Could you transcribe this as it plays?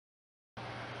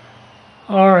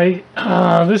Alright,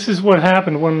 this is what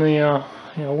happened when we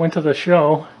went to the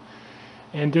show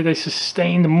and did a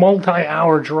sustained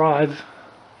multi-hour drive.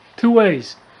 Two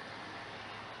ways.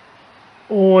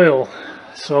 Oil.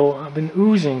 So I've been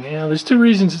oozing. There's two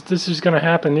reasons that this is going to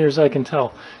happen, near as I can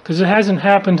tell. Because it hasn't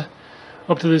happened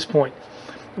up to this point.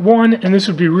 One, and this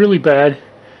would be really bad,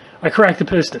 I cracked a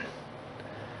piston.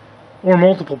 Or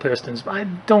multiple pistons. I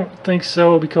don't think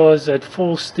so, because at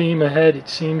full steam ahead it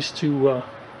seems to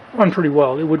run pretty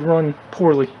well. It would run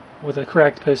poorly with a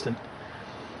cracked piston.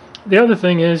 The other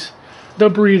thing is the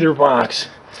breather box.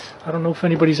 I don't know if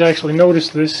anybody's actually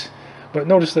noticed this, but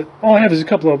notice that all I have is a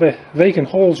couple of vacant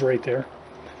holes right there.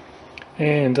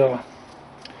 And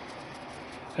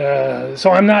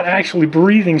so I'm not actually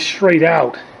breathing straight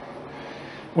out.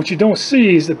 What you don't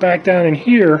see is that back down in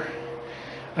here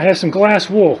I have some glass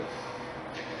wool.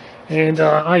 And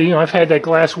I've had that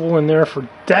glass wool in there for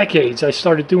decades. I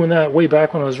started doing that way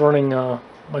back when I was running my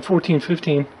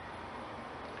 1415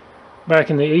 back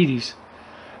in the 80s.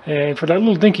 And for that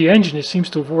little dinky engine, it seems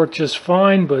to have worked just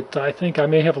fine, but I think I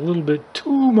may have a little bit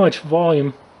too much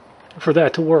volume for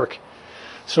that to work.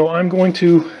 So I'm going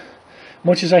to,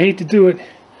 much as I hate to do it,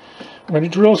 I'm going to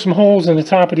drill some holes in the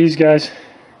top of these guys,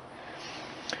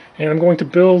 and I'm going to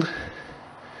build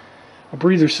a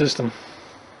breather system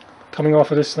coming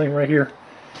off of this thing right here.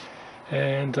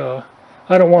 And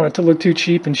I don't want it to look too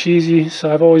cheap and cheesy,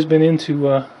 so I've always been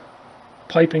into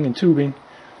piping and tubing.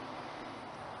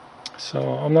 So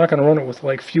I'm not going to run it with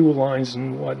like fuel lines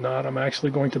and whatnot. I'm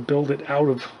actually going to build it out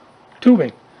of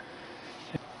tubing.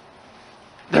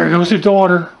 There goes the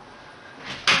daughter.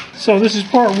 So this is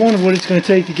part one of what it's going to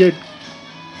take to get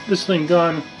this thing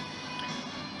done.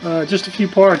 Just a few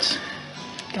parts.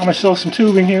 Got myself some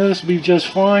tubing here. This will be just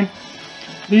fine.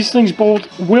 These things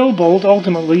will bolt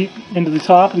ultimately into the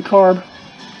top of the carb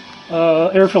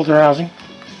air filter housing.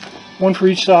 One for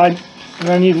each side. And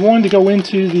I need one to go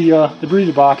into the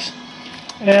breather box.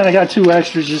 And I got two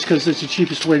extras just because it's the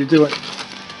cheapest way to do it.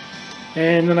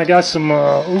 And then I got some,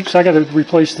 oops, I got to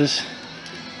replace this.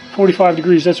 45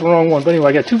 degrees, that's the wrong one. But anyway,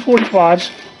 I got two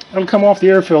 45s. That'll come off the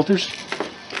air filters.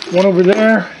 One over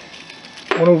there,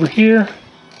 one over here.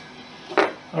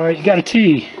 Alright, you got a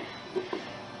T.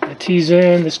 That T's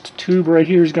in. This tube right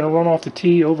here is going to run off the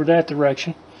T over that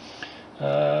direction.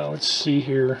 Let's see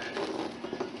here.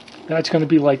 That's going to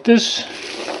be like this.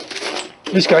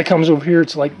 This guy comes over here,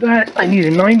 it's like that. I need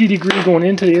a 90 degree going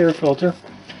into the air filter.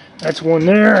 That's one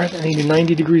there. I need a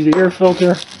 90 degree to the air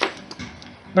filter.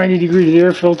 90 degree to the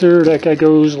air filter. That guy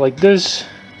goes like this.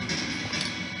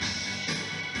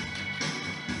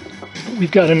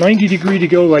 We've got a 90 degree to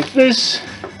go like this.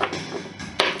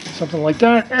 Something like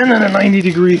that. And then a 90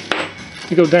 degree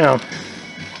to go down.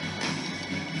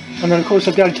 And then of course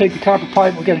I've got to take the copper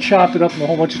pipe. We've got to chop it up in a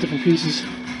whole bunch of different pieces.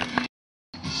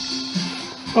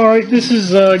 Alright, this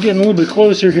is getting a little bit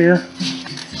closer here.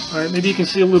 Alright, maybe you can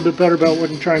see a little bit better about what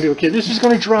I'm trying to do. Okay, this is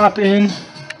going to drop in.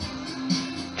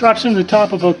 Drops into the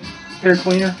top of an air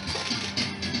cleaner.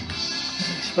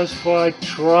 Specify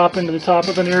drop into the top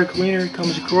of an air cleaner. It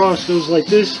comes across, goes like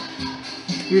this.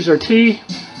 Here's our T.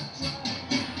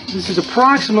 This is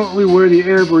approximately where the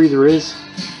air breather is.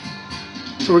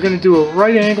 So we're going to do a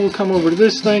right angle, come over to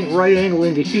this thing, right angle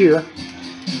into here.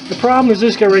 The problem is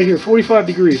this guy right here, 45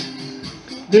 degrees.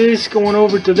 This going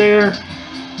over to there.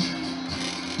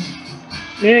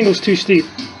 The angle's too steep.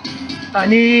 I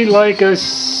need like a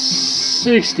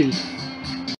 60.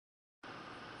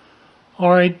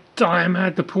 Alright, I'm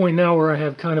at the point now where I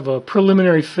have kind of a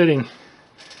preliminary fitting.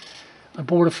 I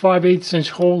bored a 5/8 inch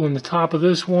hole in the top of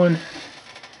this one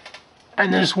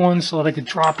and this one so that I could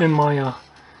drop in my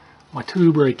my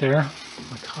tube right there,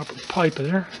 my copper pipe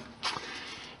there.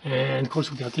 And of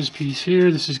course we got this piece here.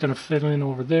 This is going to fit in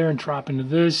over there and drop into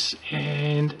this.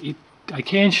 And I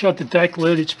can shut the deck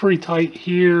lid. It's pretty tight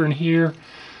here and here.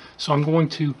 So I'm going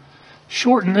to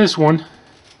shorten this one.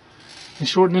 And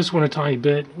shorten this one a tiny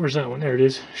bit. Where's that one? There it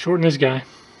is. Shorten this guy.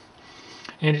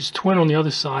 And it's twin on the other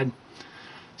side.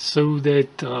 So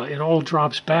that it all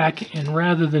drops back. And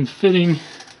rather than fitting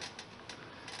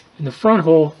in the front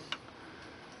hole,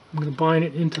 I'm going to bind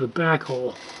it into the back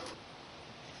hole.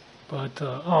 But,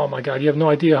 oh my God, you have no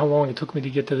idea how long it took me to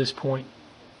get to this point.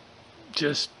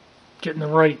 Just getting the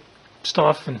right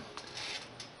stuff and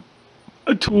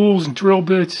tools and drill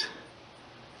bits.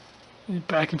 And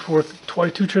back and forth.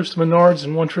 Two trips to Menards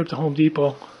and one trip to Home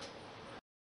Depot.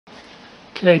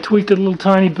 Okay, tweaked it a little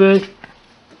tiny bit.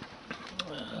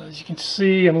 As you can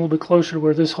see, I'm a little bit closer to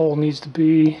where this hole needs to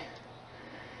be.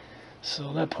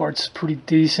 So that part's pretty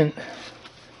decent.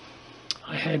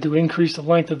 I had to increase the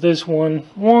length of this one.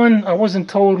 I wasn't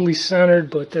totally centered,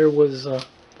 but there was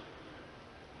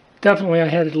definitely I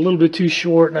had it a little bit too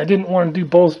short, and I didn't want to do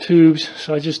both tubes,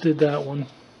 so I just did that one.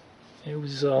 It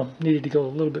was needed to go a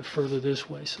little bit further this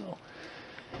way, so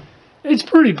it's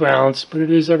pretty balanced, but it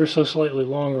is ever so slightly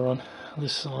longer on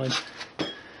this side.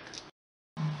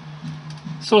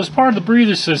 So as part of the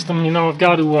breather system, you know, I've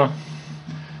got to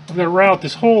route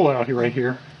this hole out here, right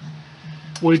here,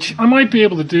 which I might be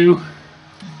able to do.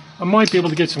 I might be able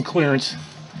to get some clearance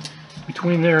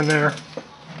between there and there.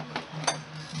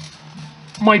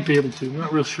 Might be able to,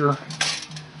 not real sure.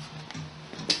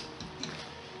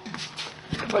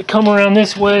 If I come around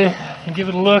this way and give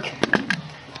it a look,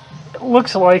 it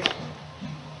looks like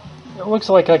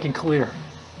I can clear.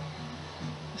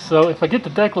 So if I get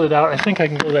the deck lid out, I think I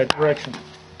can go that direction.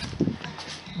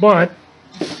 But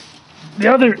the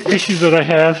other issue that I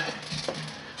have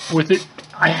with it,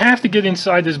 I have to get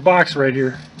inside this box right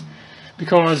here,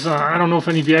 because I don't know if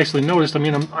any of you actually noticed. I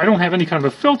mean, I don't have any kind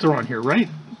of a filter on here, right?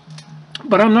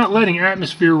 But I'm not letting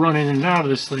atmosphere run in and out of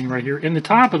this thing right here. In the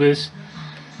top of this,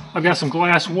 I've got some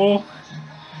glass wool.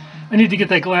 I need to get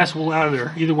that glass wool out of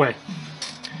there, either way.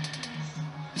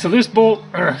 So this bolt,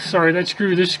 or sorry, that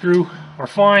screw, this screw are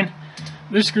fine.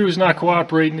 This screw is not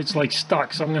cooperating, it's like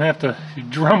stuck, so I'm going to have to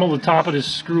Dremel the top of this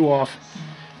screw off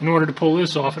in order to pull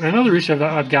this off. And another issue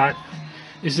I've got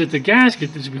is that the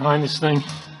gasket that's behind this thing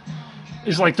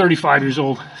is like 35 years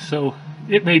old, so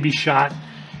it may be shot.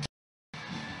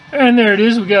 And there it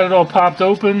is, we got it all popped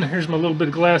open. Here's my little bit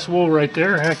of glass wool right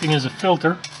there, acting as a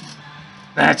filter.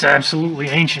 That's absolutely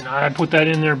ancient. I put that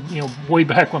in there, you know, way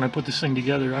back when I put this thing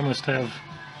together. I must have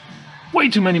way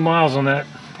too many miles on that,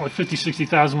 probably 50,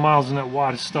 60,000 miles on that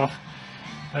wad of stuff.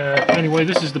 Anyway,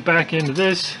 this is the back end of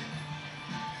this.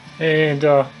 And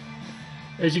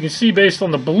as you can see, based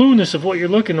on the balloonness of what you're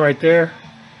looking right there,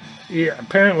 yeah,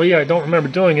 apparently I don't remember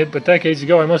doing it, but decades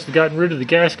ago I must have gotten rid of the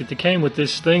gasket that came with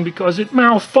this thing because it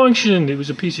malfunctioned. It was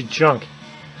a piece of junk.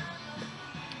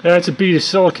 That's a bead of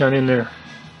silicone in there,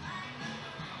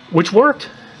 which worked.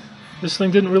 This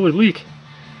thing didn't really leak.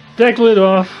 Deck lid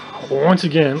off once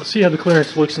again. Let's see how the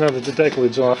clearance looks now that the deck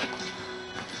lid's off.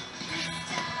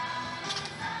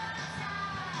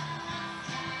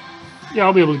 Yeah,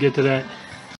 I'll be able to get to that.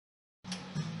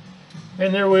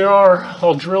 And there we are,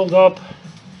 all drilled up.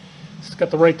 It's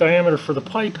got the right diameter for the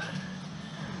pipe.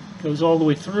 Goes all the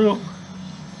way through.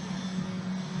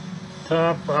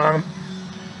 Top, bottom.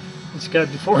 It's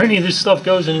got, before any of this stuff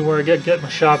goes anywhere, I got to get my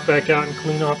shop back out and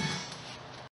clean up.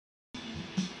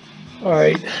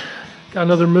 Alright, got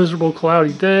another miserable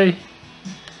cloudy day.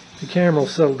 The camera will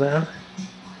settle down.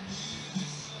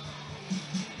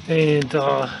 And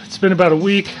it's been about a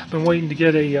week. I've been waiting to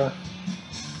get a,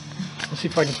 let's see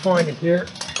if I can find it here.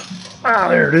 Ah,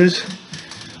 there it is.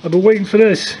 I've been waiting for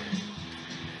this.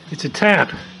 It's a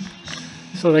tap.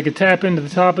 So that I could tap into the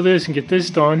top of this and get this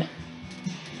done.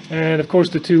 And of course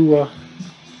the two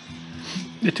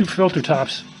filter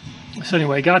tops. So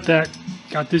anyway, I got that.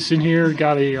 Got this in here.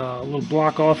 Got a little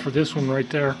block off for this one right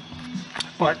there.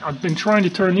 But I've been trying to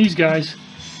turn these guys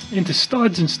into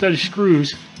studs instead of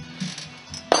screws.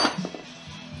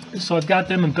 So I've got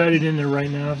them embedded in there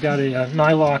right now. I've got a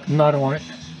nylock nut on it.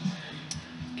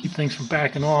 Keep things from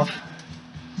backing off.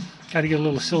 Got to get a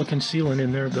little silicone sealant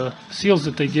in there. The seals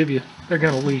that they give you, they're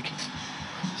going to leak.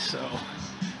 So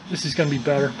this is going to be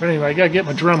better. But anyway, I got to get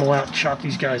my Dremel out and chop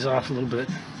these guys off a little bit.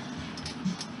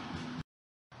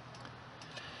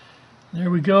 There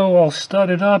we go, all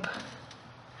studded up.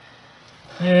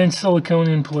 And silicone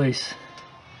in place.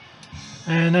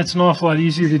 And that's an awful lot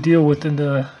easier to deal with than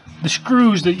the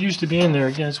screws that used to be in there.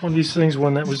 Again, it's one of these things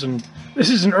when that was in, this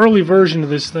is an early version of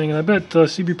this thing, and I bet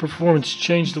CB Performance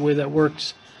changed the way that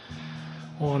works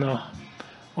on a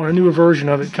newer version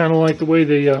of it, kind of like the way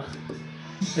they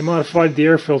modified the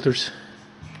air filters.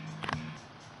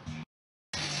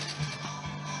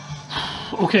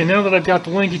 Okay, now that I've got the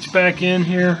linkage back in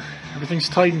here, everything's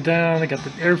tightened down. I got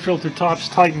the air filter tops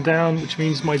tightened down, which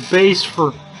means my base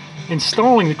for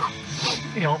installing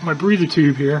the, my breather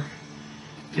tube here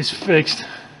is fixed.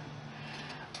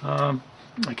 I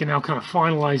can now kind of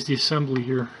finalize the assembly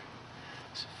here.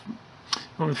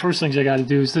 One of the first things I got to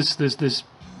do is this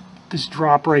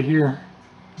drop right here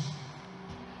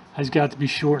has got to be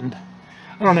shortened.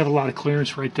 I don't have a lot of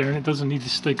clearance right there, and it doesn't need to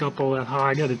stick up all that high.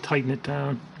 I got to tighten it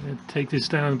down and take this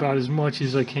down about as much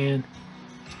as I can.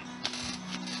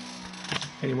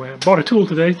 Anyway, I bought a tool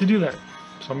today to do that,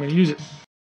 so I'm going to use it.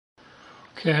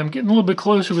 Okay, I'm getting a little bit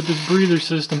closer with this breather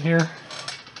system here.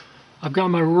 I've got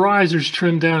my risers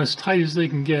trimmed down as tight as they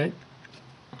can get.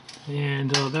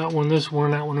 And that one, this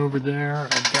one, that one over there.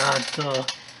 I've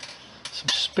got some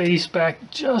space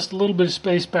back, just a little bit of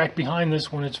space back behind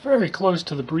this one. It's very close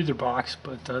to the breather box,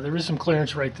 but there is some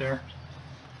clearance right there.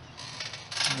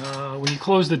 When you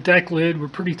close the deck lid, we're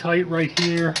pretty tight right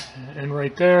here and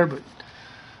right there, but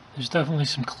there's definitely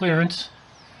some clearance.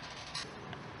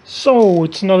 So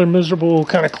it's another miserable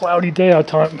kind of cloudy day out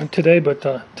today, but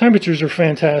temperatures are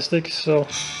fantastic. So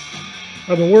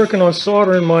I've been working on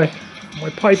soldering my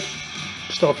pipe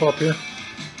stuff up here,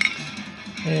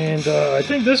 and I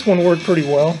think this one worked pretty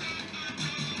well.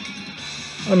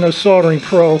 I'm no soldering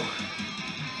pro,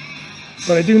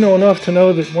 but I do know enough to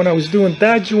know that when I was doing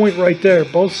that joint right there,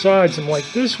 both sides, I'm like,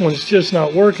 this one's just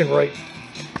not working right.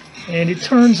 And it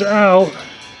turns out,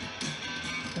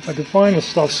 if I could find this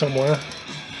stuff somewhere,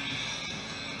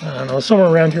 I don't know, somewhere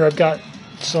around here I've got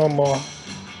some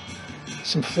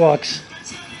flux.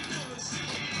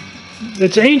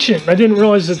 It's ancient. I didn't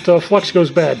realize that flux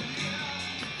goes bad.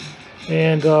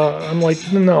 And I'm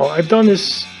like, no, I've done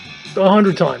this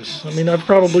 100 times. I mean, I've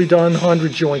probably done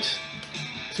 100 joints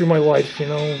through my life, you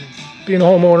know. Being a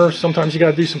homeowner, sometimes you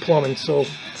got to do some plumbing. So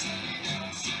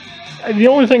the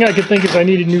only thing I could think is I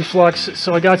needed new flux.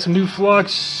 So I got some new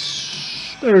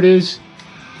flux. There it is.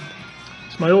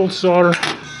 It's my old solder.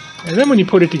 And then when you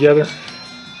put it together,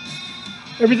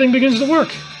 everything begins to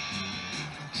work.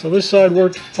 So this side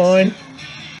worked fine.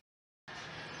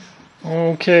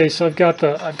 Okay, so I've got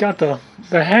the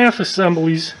half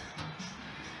assemblies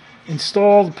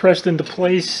installed, pressed into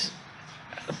place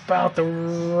about the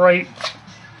right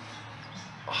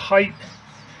height.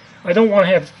 I don't want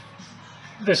to have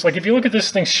this, like if you look at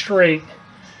this thing straight,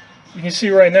 you can see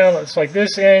right now it's like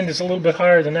this end is a little bit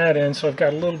higher than that end, so I've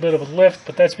got a little bit of a lift,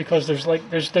 but that's because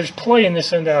there's play in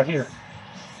this end out here,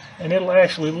 and it'll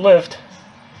actually lift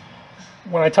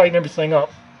when I tighten everything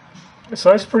up.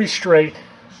 So that's pretty straight.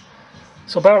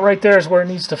 So about right there is where it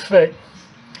needs to fit.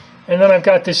 And then I've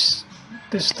got this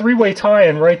three-way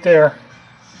tie-in right there.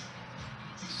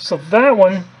 So that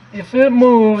one, if it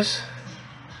moves,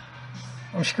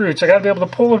 I'm screwed. So I got to be able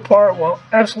to pull it apart while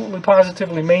absolutely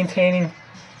positively maintaining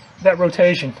that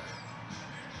rotation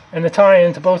and the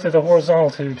tie-in to both of the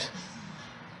horizontal tubes.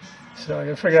 So I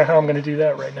got to figure out how I'm going to do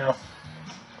that right now.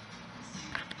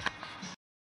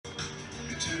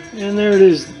 And there it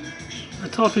is, the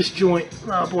toughest joint.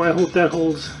 Oh boy, I hope that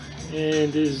holds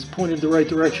and is pointed the right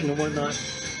direction and whatnot.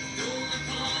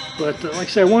 But like I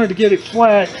said, I wanted to get it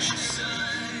flat,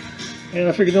 and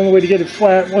I figured the only way to get it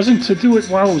flat wasn't to do it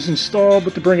while it was installed,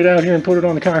 but to bring it out here and put it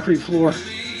on the concrete floor.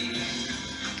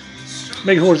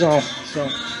 Make it horizontal. So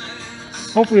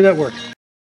hopefully that worked.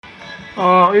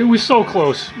 It was so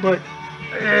close, but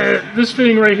this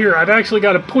fitting right here, I've actually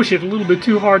got to push it a little bit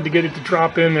too hard to get it to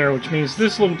drop in there, which means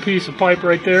this little piece of pipe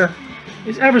right there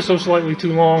is ever so slightly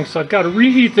too long, so I've got to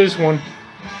reheat this one,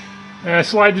 and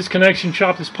slide this connection,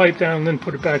 chop this pipe down, and then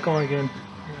put it back on again.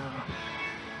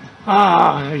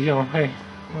 You know, hey,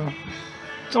 well,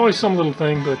 it's always some little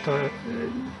thing, but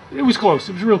it was close.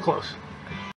 It was real close.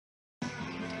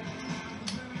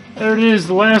 There it is,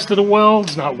 the last of the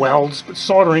welds, not welds, but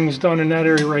soldering is done in that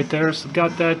area right there, so I've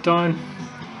got that done.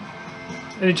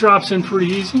 And it drops in pretty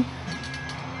easy.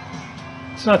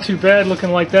 It's not too bad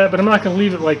looking like that, but I'm not going to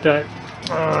leave it like that.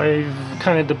 I've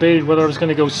kind of debated whether I was going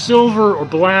to go silver or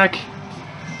black,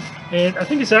 and I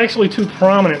think it's actually too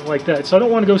prominent like that, so I don't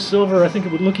want to go silver. I think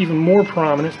it would look even more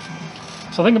prominent,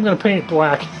 so I think I'm going to paint it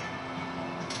black.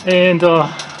 And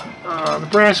the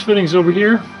brass fittings over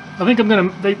here, I think I'm going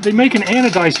to, they make an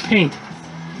anodized paint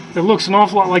that looks an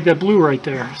awful lot like that blue right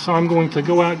there, so I'm going to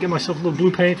go out and get myself a little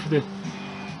blue paint for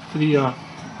the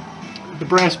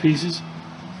brass pieces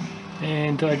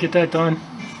and get that done.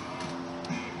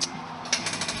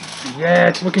 Yeah,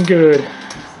 it's looking good.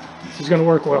 This is going to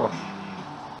work well.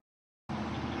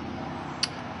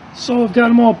 So I've got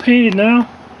them all painted now.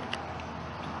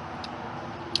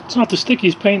 It's not the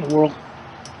stickiest paint in the world.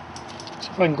 See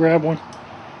if I can grab one.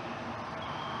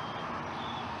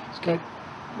 It's got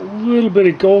a little bit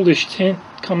of goldish tint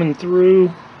coming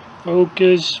through.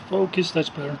 Focus, that's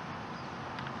better.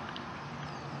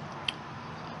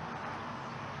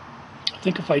 I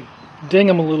think if I ding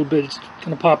them a little bit, it's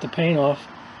going to pop the paint off.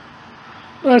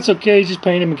 But that's okay, just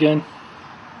paint them again.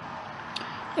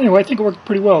 Anyway, I think it worked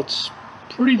pretty well. It's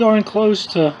pretty darn close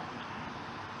to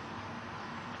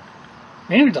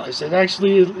anodized. It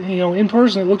actually, you know, in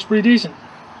person it looks pretty decent.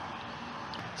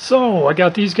 So I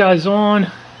got these guys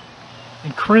on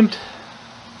and crimped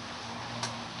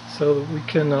so that we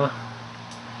can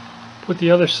put the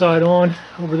other side on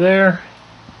over there,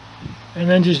 and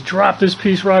then just drop this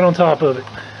piece right on top of it.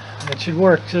 That should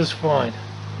work just fine.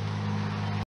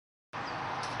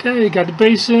 Okay, got the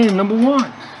base in, number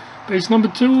one. Base number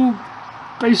two,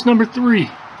 base number 3.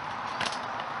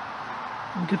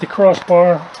 I'll get the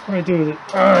crossbar. What do I do with it?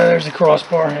 Ah, there's the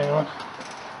crossbar. Hang on.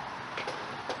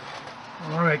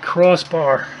 Alright,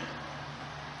 crossbar.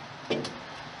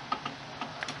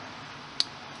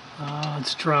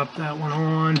 Let's drop that one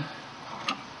on.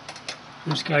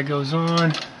 This guy goes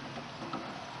on.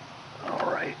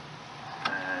 Alright.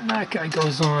 And that guy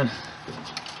goes on.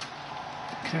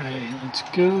 Okay, that's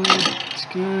good. That's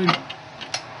good.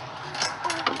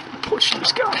 Push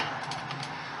this guy.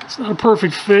 It's not a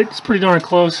perfect fit. It's pretty darn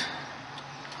close.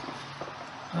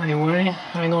 Anyway,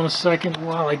 hang on a second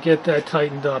while I get that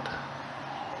tightened up.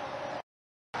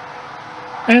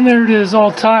 And there it is,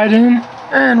 all tied in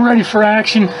and ready for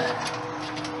action.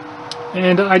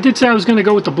 And I did say I was going to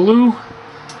go with the blue,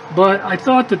 but I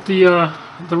thought that the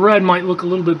red might look a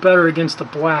little bit better against the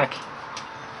black.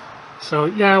 So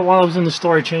yeah, while I was in the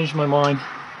store I changed my mind.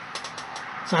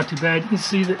 It's not too bad. You can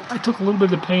see that I took a little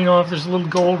bit of the paint off. There's a little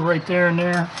gold right there and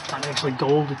there. It's not actually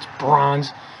gold, it's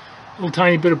bronze. A little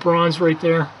tiny bit of bronze right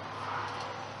there.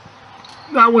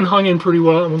 That one hung in pretty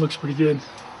well. That one looks pretty good.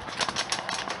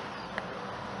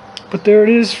 But there it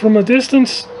is from a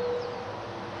distance.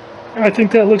 I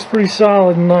think that looks pretty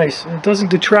solid and nice. It doesn't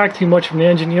detract too much from the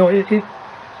engine. You know,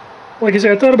 like I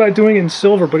said, I thought about doing it in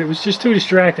silver, but it was just too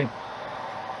distracting.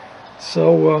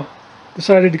 So,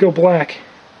 decided to go black.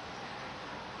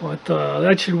 But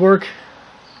that should work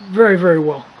very, very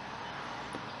well.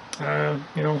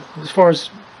 You know, as far as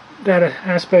that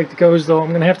aspect goes, though, I'm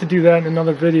going to have to do that in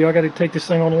another video. I got to take this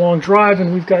thing on a long drive,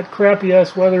 and we've got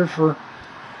crappy-ass weather for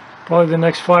probably the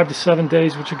next 5 to 7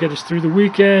 days, which will get us through the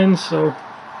weekend. So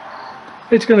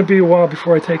it's going to be a while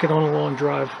before I take it on a long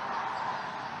drive.